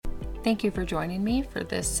Thank you for joining me for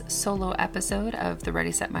this solo episode of the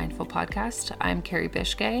Ready Set Mindful podcast. I'm Carrie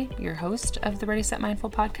Bishke, your host of the Ready Set Mindful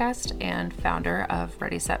podcast and founder of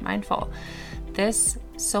Ready Set Mindful. This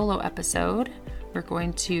solo episode, we're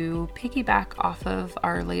going to piggyback off of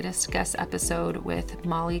our latest guest episode with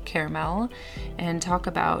Molly Caramel and talk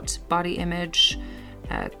about body image,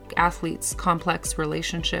 athletes' complex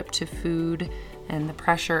relationship to food, and the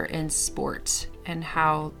pressure in sport, and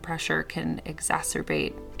how pressure can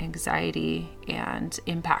exacerbate anxiety and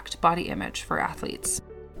impact body image for athletes.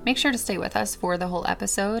 Make sure to stay with us for the whole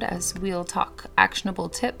episode as we'll talk actionable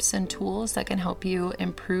tips and tools that can help you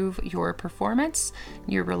improve your performance,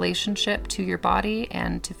 your relationship to your body,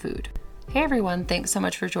 and to food. Hey everyone, thanks so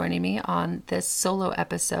much for joining me on this solo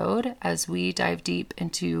episode as we dive deep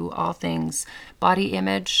into all things body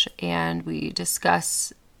image and we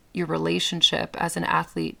discuss your relationship as an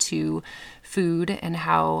athlete to food and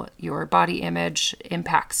how your body image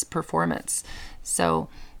impacts performance. So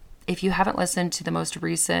if you haven't listened to the most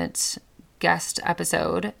recent guest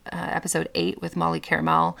episode, episode 8 with Molly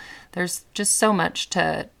Caramel, there's just so much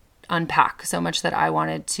to unpack, so much that I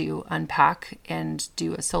wanted to unpack and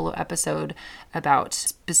do a solo episode about,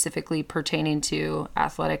 specifically pertaining to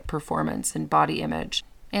athletic performance and body image.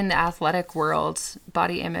 In the athletic world,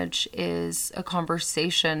 body image is a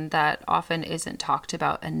conversation that often isn't talked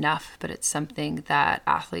about enough, but it's something that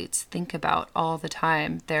athletes think about all the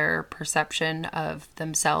time. Their perception of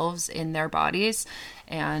themselves in their bodies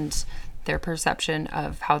and their perception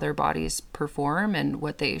of how their bodies perform and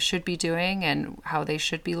what they should be doing and how they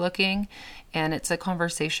should be looking. And it's a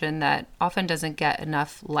conversation that often doesn't get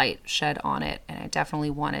enough light shed on it. And I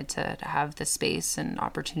definitely wanted to have the space and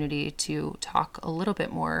opportunity to talk a little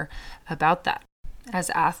bit more about that.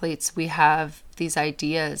 As athletes, we have these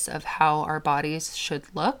ideas of how our bodies should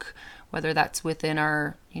look, whether that's within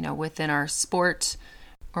our sport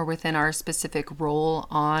or within our specific role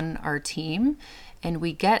on our team. And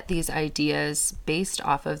we get these ideas based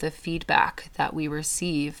off of the feedback that we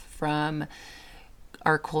receive from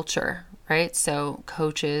our culture, right? So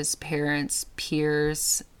coaches, parents,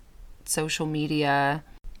 peers, social media,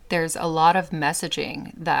 there's a lot of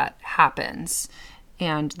messaging that happens,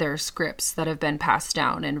 and there are scripts that have been passed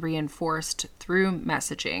down and reinforced through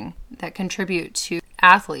messaging that contribute to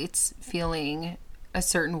athletes feeling a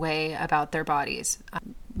certain way about their bodies,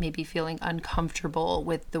 maybe feeling uncomfortable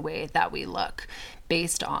with the way that we look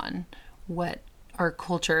based on what our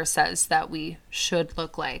culture says that we should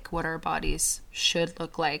look like, what our bodies should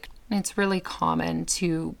look like. It's really common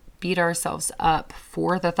to beat ourselves up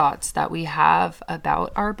for the thoughts that we have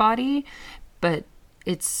about our body, but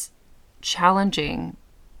it's challenging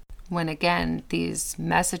when, again, these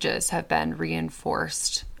messages have been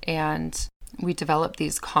reinforced and we develop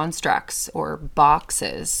these constructs or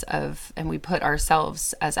boxes and we put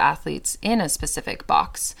ourselves as athletes in a specific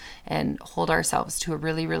box and hold ourselves to a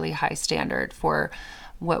really, really high standard for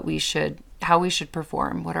how we should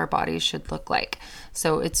perform, what our bodies should look like.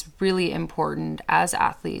 So it's really important as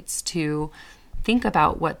athletes to think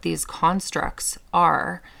about what these constructs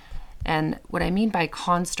are. And what I mean by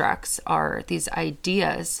constructs are these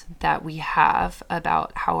ideas that we have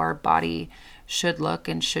about how our body should look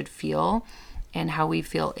and should feel and how we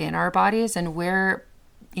feel in our bodies, and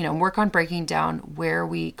work on breaking down where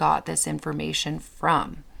we got this information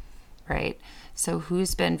from, right? So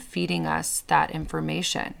who's been feeding us that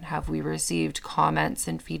information? Have we received comments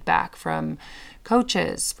and feedback from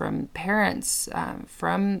coaches, from parents,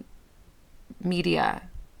 from media,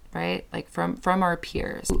 right? Like from our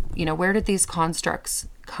peers? Where did these constructs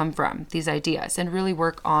come from, these ideas? And really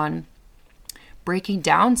work on breaking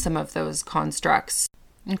down some of those constructs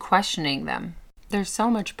and questioning them. There's so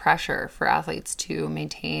much pressure for athletes to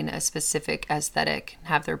maintain a specific aesthetic,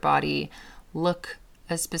 have their body look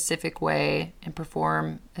a specific way and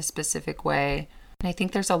perform a specific way. And I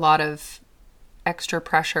think there's a lot of extra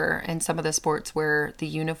pressure in some of the sports where the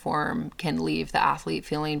uniform can leave the athlete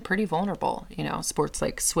feeling pretty vulnerable. Sports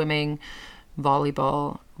like swimming,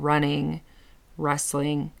 volleyball, running,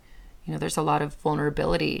 wrestling. There's a lot of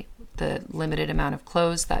vulnerability. The limited amount of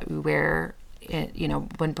clothes that we wear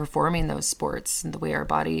when performing those sports and the way our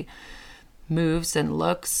body moves and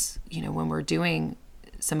looks, when we're doing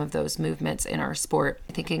some of those movements in our sport,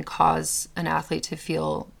 I think can cause an athlete to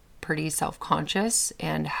feel pretty self-conscious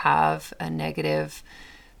and have a negative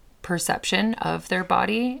perception of their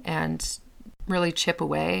body and really chip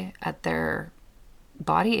away at their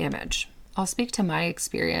body image. I'll speak to my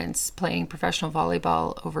experience playing professional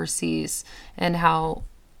volleyball overseas and how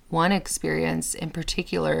one experience in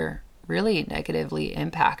particular really negatively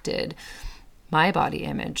impacted my body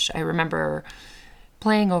image. I remember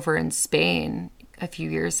playing over in Spain a few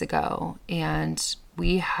years ago, and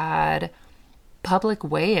we had public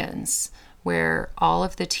weigh-ins where all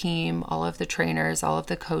of the team, all of the trainers, all of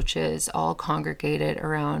the coaches all congregated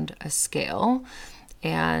around a scale.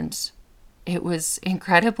 And it was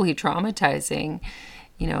incredibly traumatizing,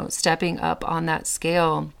 stepping up on that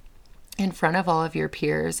scale in front of all of your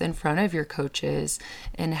peers, in front of your coaches,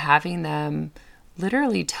 and having them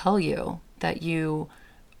literally tell you that you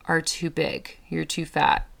are too big, you're too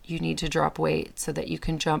fat, you need to drop weight so that you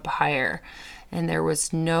can jump higher. And there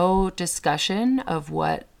was no discussion of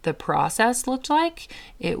what the process looked like.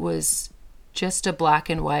 It was just a black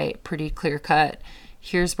and white, pretty clear cut.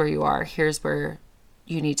 Here's where you are. Here's where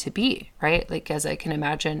you need to be, right? Like, as I can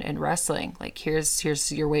imagine in wrestling, like here's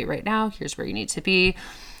your weight right now. Here's where you need to be.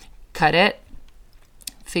 Cut it,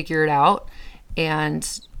 figure it out.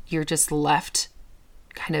 And you're just left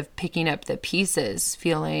kind of picking up the pieces,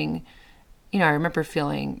 feeling, I remember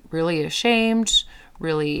feeling really ashamed,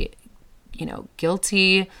 really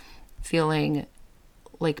guilty, feeling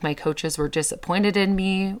like my coaches were disappointed in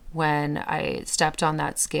me when I stepped on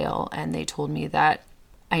that scale and they told me that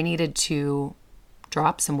I needed to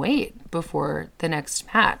drop some weight before the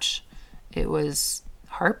next match. It was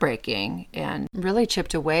heartbreaking and really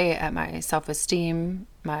chipped away at my self-esteem,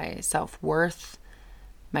 my self-worth,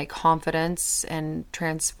 my confidence, and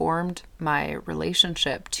transformed my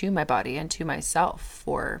relationship to my body and to myself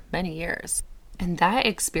for many years. And that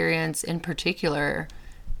experience in particular,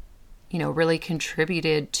 really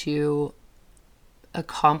contributed to a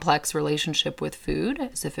complex relationship with food,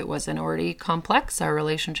 as if it wasn't already complex. Our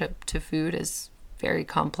relationship to food is very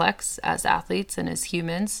complex as athletes and as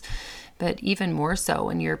humans, but even more so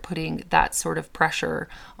when you're putting that sort of pressure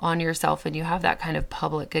on yourself and you have that kind of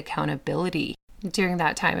public accountability. During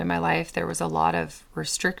that time in my life, there was a lot of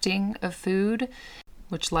restricting of food,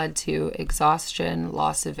 which led to exhaustion,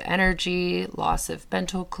 loss of energy, loss of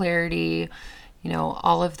mental clarity,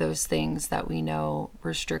 all of those things that we know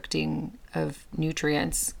restricting of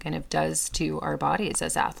nutrients kind of does to our bodies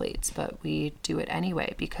as athletes, but we do it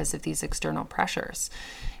anyway because of these external pressures.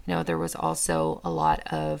 There was also a lot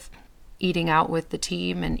of eating out with the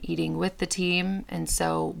team and eating with the team, and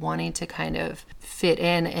so wanting to kind of fit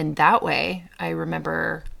in that way. I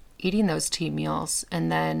remember eating those team meals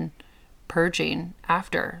and then purging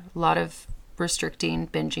after. A lot of restricting,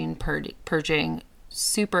 binging, purging,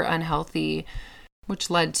 super unhealthy, which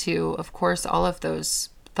led to, of course, all of those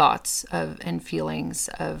thoughts of and feelings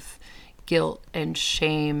of guilt and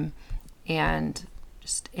shame and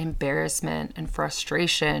just embarrassment and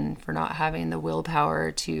frustration for not having the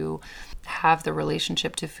willpower to have the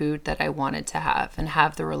relationship to food that I wanted to have and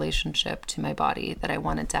have the relationship to my body that I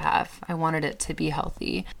wanted to have. I wanted it to be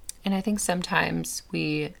healthy. And I think sometimes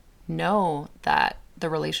we know that the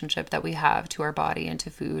relationship that we have to our body and to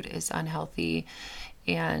food is unhealthy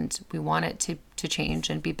and we want it to change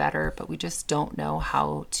and be better, but we just don't know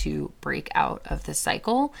how to break out of the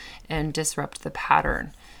cycle and disrupt the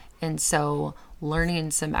pattern. And so learning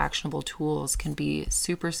some actionable tools can be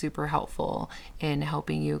super, super helpful in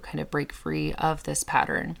helping you kind of break free of this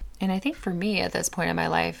pattern. And I think for me at this point in my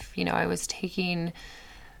life, I was taking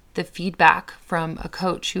the feedback from a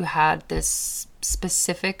coach who had this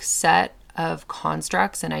specific set of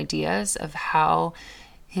constructs and ideas of how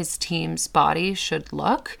his team's body should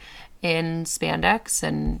look in spandex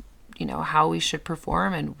and, how we should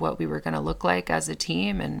perform and what we were going to look like as a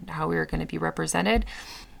team and how we were going to be represented,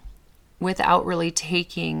 without really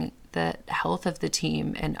taking the health of the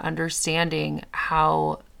team and understanding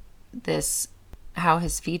how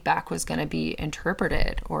his feedback was going to be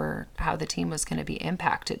interpreted or how the team was going to be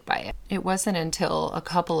impacted by it. It wasn't until a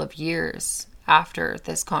couple of years after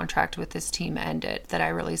this contract with this team ended that I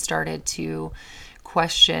really started to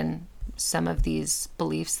question some of these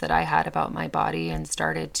beliefs that I had about my body and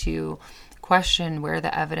started to question where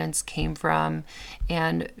the evidence came from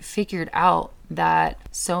and figured out that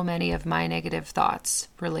so many of my negative thoughts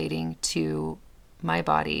relating to my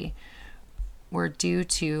body were due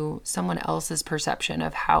to someone else's perception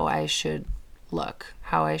of how I should look,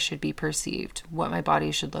 how I should be perceived, what my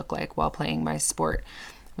body should look like while playing my sport.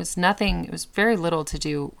 It was very little to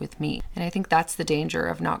do with me. And I think that's the danger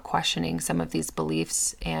of not questioning some of these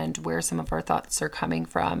beliefs and where some of our thoughts are coming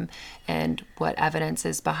from and what evidence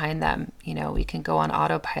is behind them. We can go on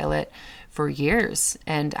autopilot for years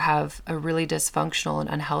and have a really dysfunctional and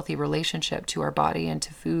unhealthy relationship to our body and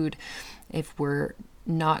to food if we're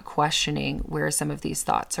not questioning where some of these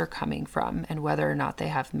thoughts are coming from and whether or not they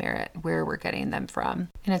have merit, where we're getting them from.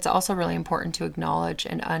 And it's also really important to acknowledge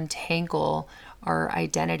and untangle our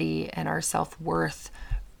identity and our self-worth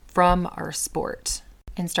from our sport.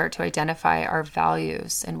 and start to identify our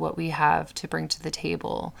values and what we have to bring to the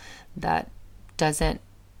table that doesn't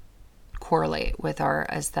correlate with our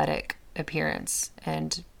aesthetic appearance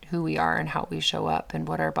and who we are and how we show up and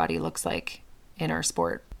what our body looks like in our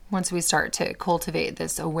sport. Once we start to cultivate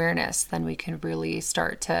this awareness, then we can really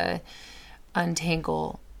start to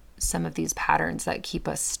untangle some of these patterns that keep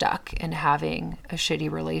us stuck in having a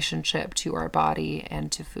shitty relationship to our body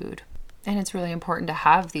and to food. And it's really important to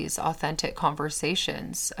have these authentic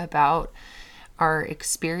conversations about our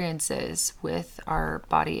experiences with our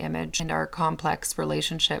body image and our complex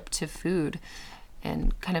relationship to food,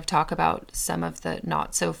 and kind of talk about some of the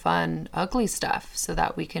not so fun, ugly stuff so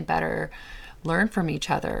that we can better learn from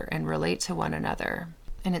each other and relate to one another.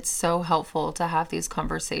 And it's so helpful to have these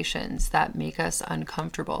conversations that make us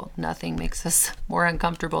uncomfortable. Nothing makes us more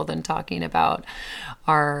uncomfortable than talking about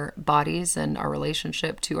our bodies and our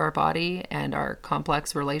relationship to our body and our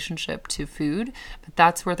complex relationship to food. But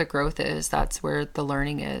that's where the growth is. That's where the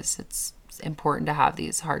learning is. It's important to have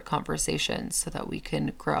these hard conversations so that we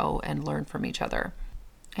can grow and learn from each other.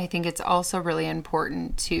 I think it's also really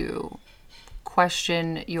important to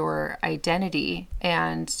question your identity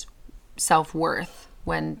and self-worth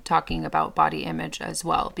when talking about body image as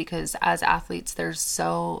well, because as athletes, there's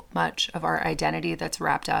so much of our identity that's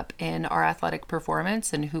wrapped up in our athletic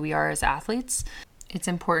performance and who we are as athletes. It's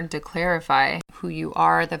important to clarify who you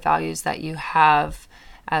are, the values that you have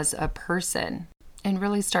as a person, and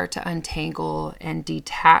really start to untangle and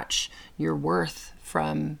detach your worth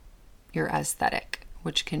from your aesthetic,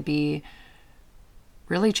 which can be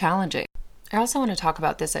really challenging. I also want to talk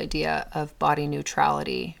about this idea of body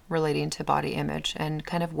neutrality relating to body image and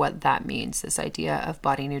kind of what that means, this idea of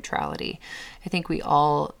body neutrality. I think we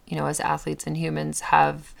all, as athletes and humans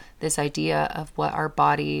have this idea of what our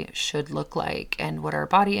body should look like and what our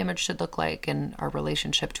body image should look like and our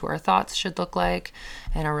relationship to our thoughts should look like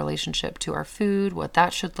and our relationship to our food, what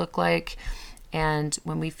that should look like. And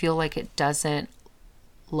when we feel like it doesn't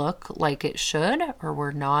look like it should, or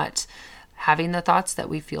we're not having the thoughts that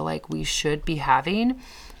we feel like we should be having,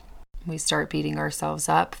 we start beating ourselves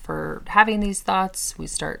up for having these thoughts. We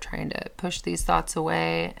start trying to push these thoughts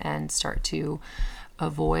away and start to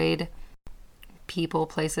avoid people,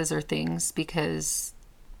 places, or things because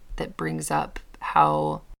that brings up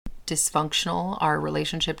how dysfunctional our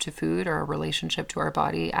relationship to food or our relationship to our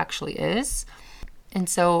body actually is. And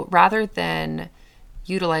so rather than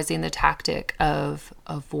utilizing the tactic of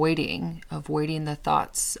avoiding the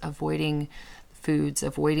thoughts, avoiding foods,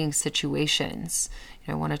 avoiding situations,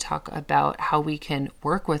 I want to talk about how we can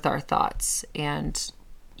work with our thoughts and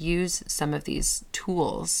use some of these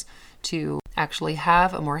tools to actually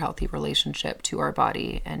have a more healthy relationship to our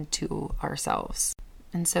body and to ourselves.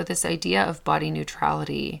 And so this idea of body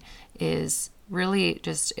neutrality is really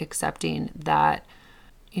just accepting that,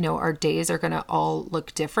 our days are going to all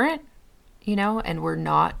look different, and we're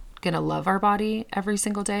not going to love our body every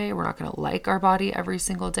single day. We're not going to like our body every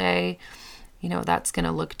single day. That's going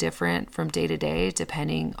to look different from day to day,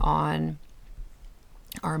 depending on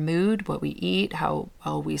our mood, what we eat, how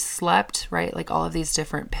well we slept, right? Like all of these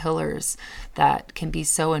different pillars that can be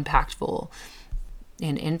so impactful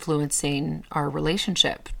in influencing our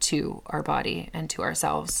relationship to our body and to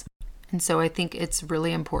ourselves. And so I think it's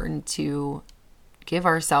really important to give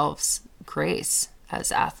ourselves grace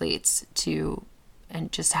as athletes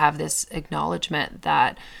and just have this acknowledgement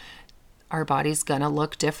that our body's gonna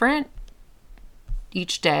look different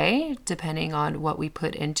each day, depending on what we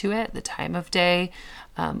put into it, the time of day,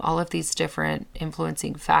 all of these different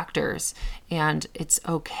influencing factors. And it's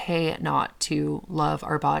okay not to love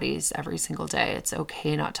our bodies every single day. It's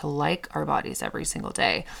okay not to like our bodies every single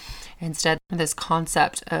day. Instead, this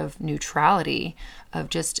concept of neutrality, of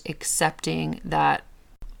just accepting that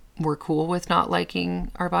we're cool with not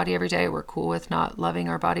liking our body every day. We're cool with not loving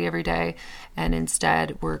our body every day. And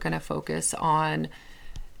instead, we're going to focus on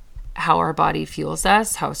how our body feels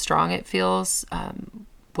us, how strong it feels,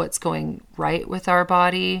 what's going right with our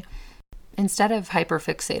body, instead of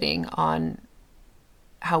hyperfixating on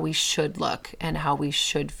how we should look and how we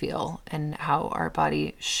should feel and how our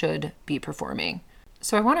body should be performing.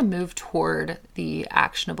 So I want to move toward the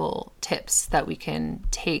actionable tips that we can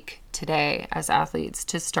take today as athletes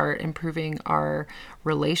to start improving our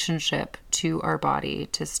relationship to our body,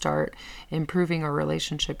 to start improving our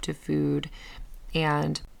relationship to food,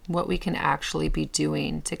 and what we can actually be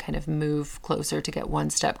doing to kind of move closer, to get one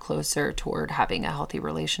step closer toward having a healthy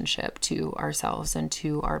relationship to ourselves and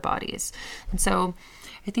to our bodies. And so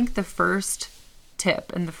I think the first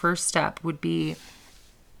tip and the first step would be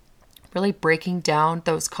really breaking down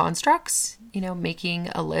those constructs, making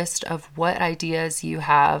a list of what ideas you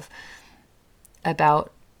have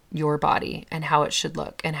about your body and how it should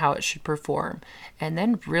look and how it should perform. And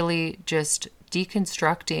then really just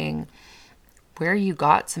deconstructing where you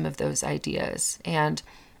got some of those ideas and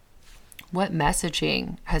what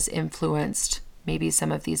messaging has influenced maybe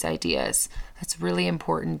some of these ideas. That's really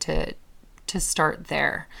important to start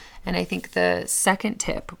there. And I think the second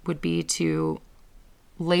tip would be to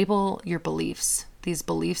label your beliefs, these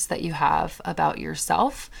beliefs that you have about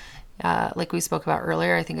yourself. Like we spoke about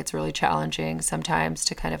earlier, I think it's really challenging sometimes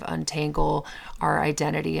to kind of untangle our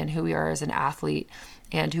identity and who we are as an athlete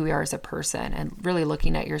and who we are as a person. And really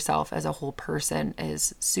looking at yourself as a whole person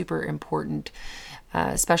is super important,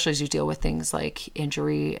 especially as you deal with things like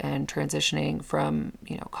injury and transitioning from,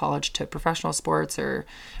 college to professional sports, or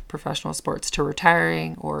professional sports to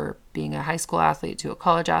retiring, or being a high school athlete to a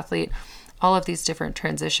college athlete. All of these different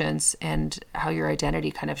transitions and how your identity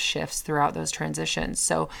kind of shifts throughout those transitions.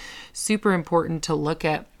 So super important to look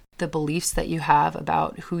at the beliefs that you have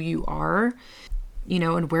about who you are,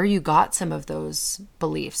 and where you got some of those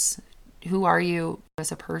beliefs. Who are you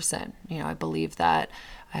as a person? I believe that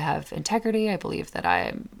I have integrity. I believe that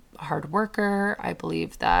I'm a hard worker. I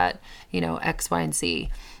believe that, X, Y, and Z.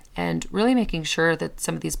 And really making sure that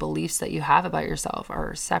some of these beliefs that you have about yourself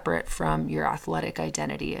are separate from your athletic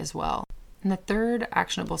identity as well. And the third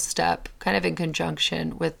actionable step, kind of in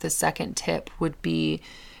conjunction with the second tip, would be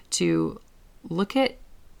to look at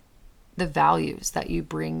the values that you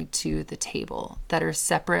bring to the table that are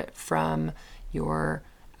separate from your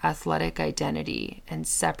athletic identity and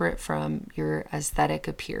separate from your aesthetic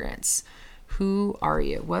appearance. Who are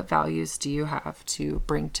you? What values do you have to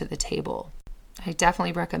bring to the table? I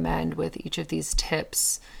definitely recommend with each of these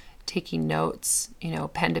tips taking notes,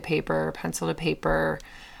 pen to paper, pencil to paper.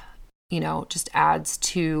 Just adds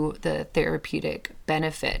to the therapeutic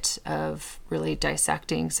benefit of really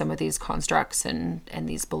dissecting some of these constructs and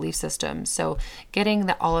these belief systems. So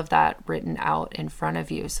getting all of that written out in front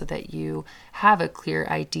of you so that you have a clear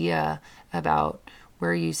idea about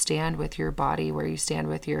where you stand with your body, where you stand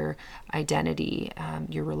with your identity,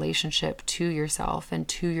 your relationship to yourself and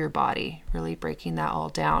to your body, really breaking that all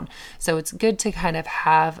down. So it's good to kind of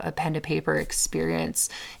have a pen to paper experience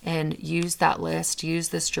and use that list, use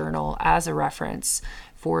this journal as a reference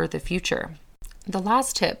for the future. The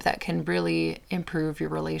last tip that can really improve your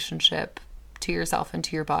relationship to yourself and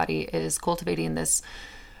to your body is cultivating this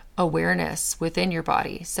awareness within your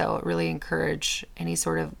body. So really encourage any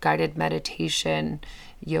sort of guided meditation,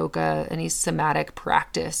 yoga, any somatic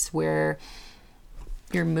practice where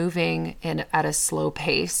you're moving at a slow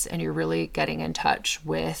pace and you're really getting in touch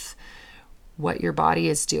with what your body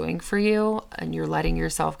is doing for you, and you're letting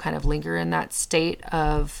yourself kind of linger in that state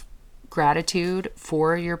of gratitude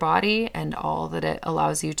for your body and all that it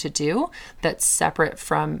allows you to do that's separate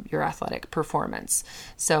from your athletic performance.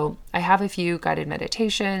 So I have a few guided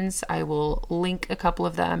meditations. I will link a couple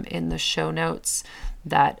of them in the show notes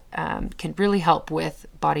that can really help with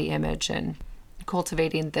body image and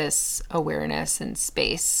cultivating this awareness and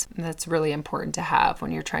space. That's really important to have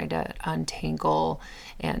when you're trying to untangle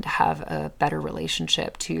and have a better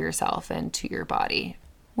relationship to yourself and to your body.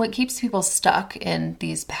 What keeps people stuck in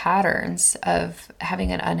these patterns of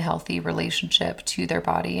having an unhealthy relationship to their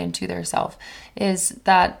body and to their self is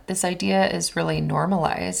that this idea is really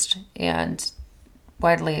normalized and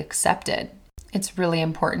widely accepted. It's really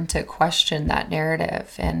important to question that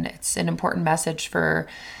narrative, and it's an important message for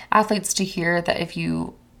athletes to hear that if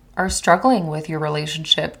you are struggling with your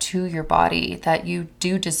relationship to your body, that you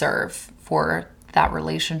do deserve for that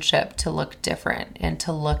relationship to look different and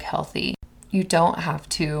to look healthy. You don't have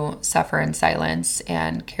to suffer in silence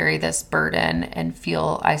and carry this burden and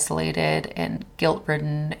feel isolated and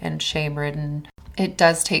guilt-ridden and shame-ridden. It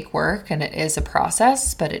does take work and it is a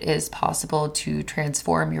process, but it is possible to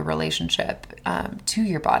transform your relationship to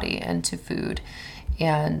your body and to food.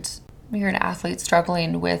 And if you're an athlete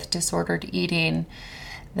struggling with disordered eating,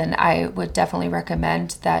 then I would definitely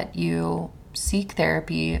recommend that you seek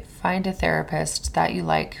therapy, find a therapist that you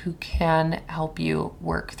like who can help you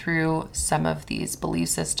work through some of these belief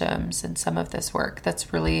systems and some of this work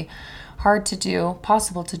that's really hard to do,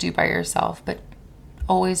 possible to do by yourself, but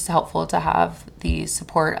always helpful to have the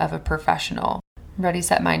support of a professional. Ready,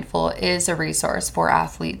 Set, Mindful is a resource for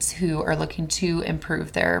athletes who are looking to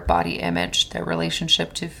improve their body image, their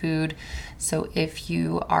relationship to food. So if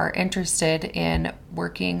you are interested in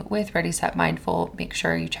working with Ready, Set, Mindful, make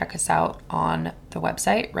sure you check us out on the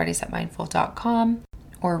website, readysetmindful.com,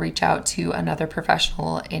 or reach out to another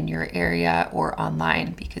professional in your area or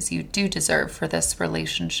online, because you do deserve for this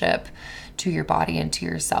relationship to your body and to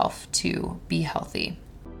yourself to be healthy.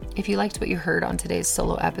 If you liked what you heard on today's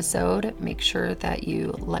solo episode, make sure that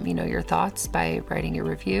you let me know your thoughts by writing a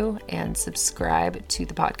review and subscribe to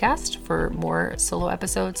the podcast for more solo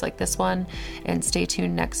episodes like this one. And stay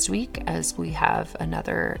tuned next week as we have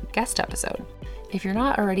another guest episode. If you're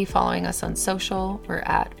not already following us on social, we're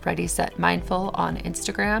at Ready Set Mindful on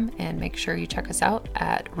Instagram, and make sure you check us out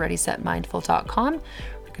at readysetmindful.com.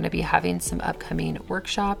 We're going to be having some upcoming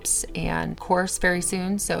workshops and course very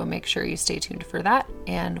soon, so make sure you stay tuned for that,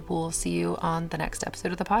 and we'll see you on the next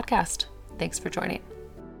episode of the podcast. Thanks for joining.